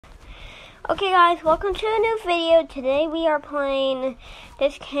Okay guys, welcome to a new video. Today we are playing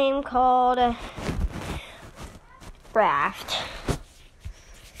this game called Raft.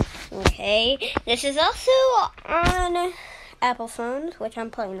 Okay, this is also on Apple phones, which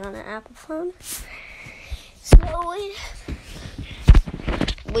I'm playing on an Apple phone. So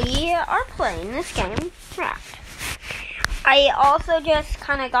we are playing this game, Raft. I also just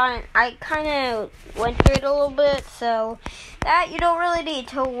kind of went through it a little bit, so that you don't really need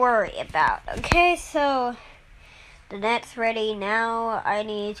to worry about. Okay, so the net's ready. Now I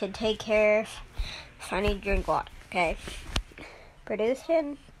need to take care of if I need to drink water. Okay,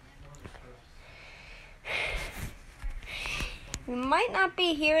 producing. You might not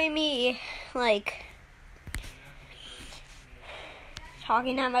be hearing me like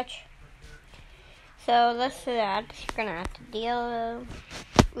talking that much. So let's do that. You're gonna have to deal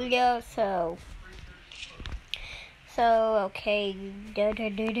with So okay.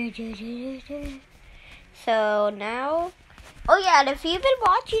 So now, oh yeah, and if you've been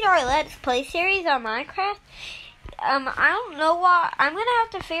watching our Let's Play series on Minecraft, I don't know what I'm gonna have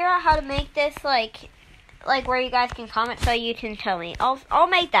to figure out how to make this like where you guys can comment so you can tell me. I'll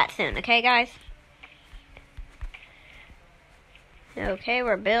make that soon. Okay, guys. Okay,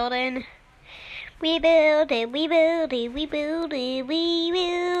 we're building. We build it, we build it, we build it, we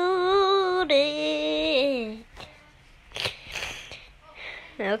build it.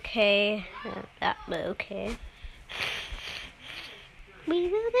 Okay, okay. We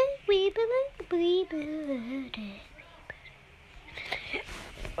build it, we build it, we build it.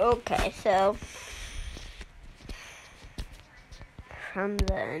 Okay, so from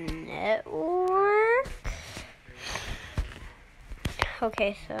the network.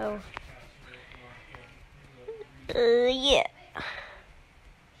 Okay, so. Yeah.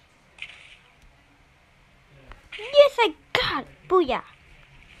 Yes, I got it. Booyah.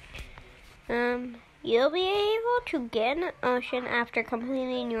 You'll be able to get in the ocean after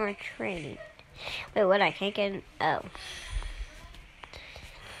completing your training. Wait, what? I can't get in. Oh.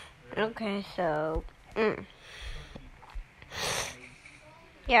 Okay, so.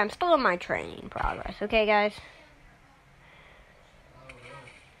 Yeah, I'm still in my training progress. Okay, guys?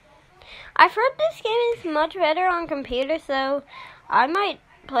 I've heard this game is much better on computer, so I might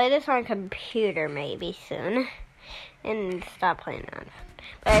play this on computer maybe soon and stop playing on phone.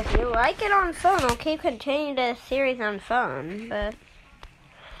 But if you like it on phone, I'll keep continuing the series on phone. But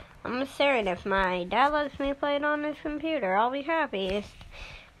I'm saying if my dad lets me play it on his computer, I'll be happy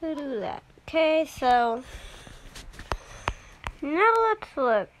to do that. Okay, so now let's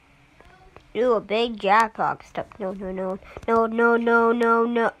look. Ooh, a big jackpot stuff. No.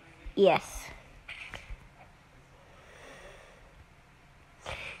 Yes.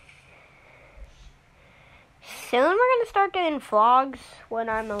 Soon we're going to start doing vlogs when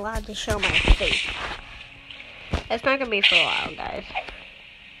I'm allowed to show my face. It's not going to be for a while, guys.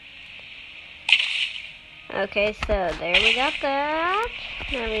 Okay, so there we got that.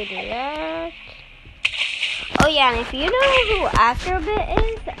 Let me do that. Oh yeah, and if you know who Astrobit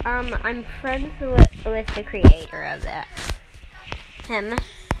is, I'm friends with the creator of that. Him.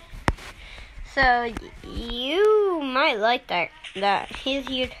 So you might like that. His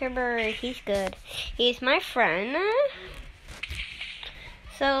YouTuber, he's good. He's my friend.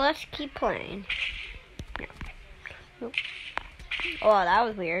 So let's keep playing. Oh, that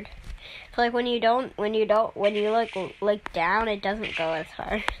was weird. So like when you look down, it doesn't go as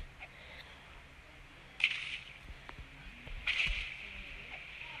far.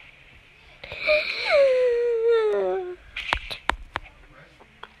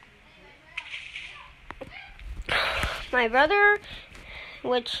 My brother,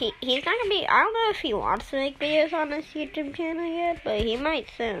 which he's not gonna be, I don't know if he wants to make videos on his YouTube channel yet, but he might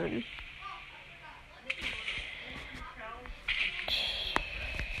soon.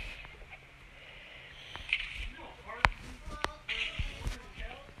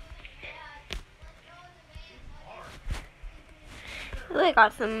 Ooh, I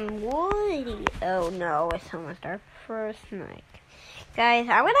got some wood. Oh no, it's almost our first night. Guys,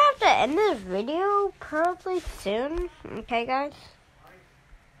 I'm gonna have to end this video probably soon. Okay, guys?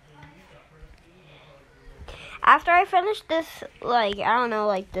 After I finish this, like, I don't know,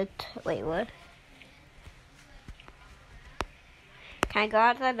 like, wait, what? Can I go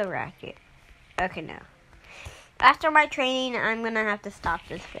outside the racket? Okay, no. After my training, I'm gonna have to stop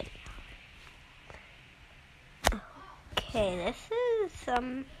this video. Okay, this is,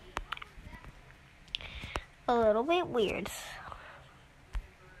 a little bit weird.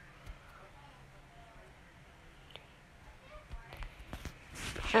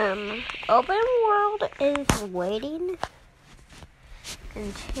 Open world is waiting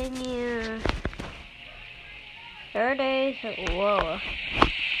Continue. 30 days. Whoa.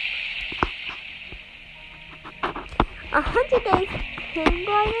 100 days hang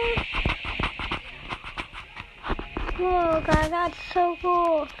glider. Whoa, guys, that's so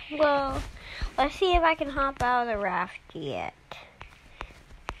cool. Well, let's see if I can hop out of the raft yet.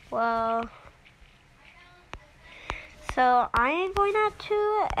 Well, so I am going to have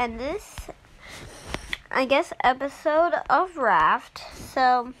to end this, I guess, episode of Raft.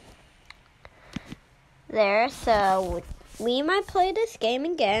 So, there. So, we might play this game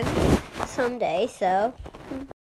again someday. So,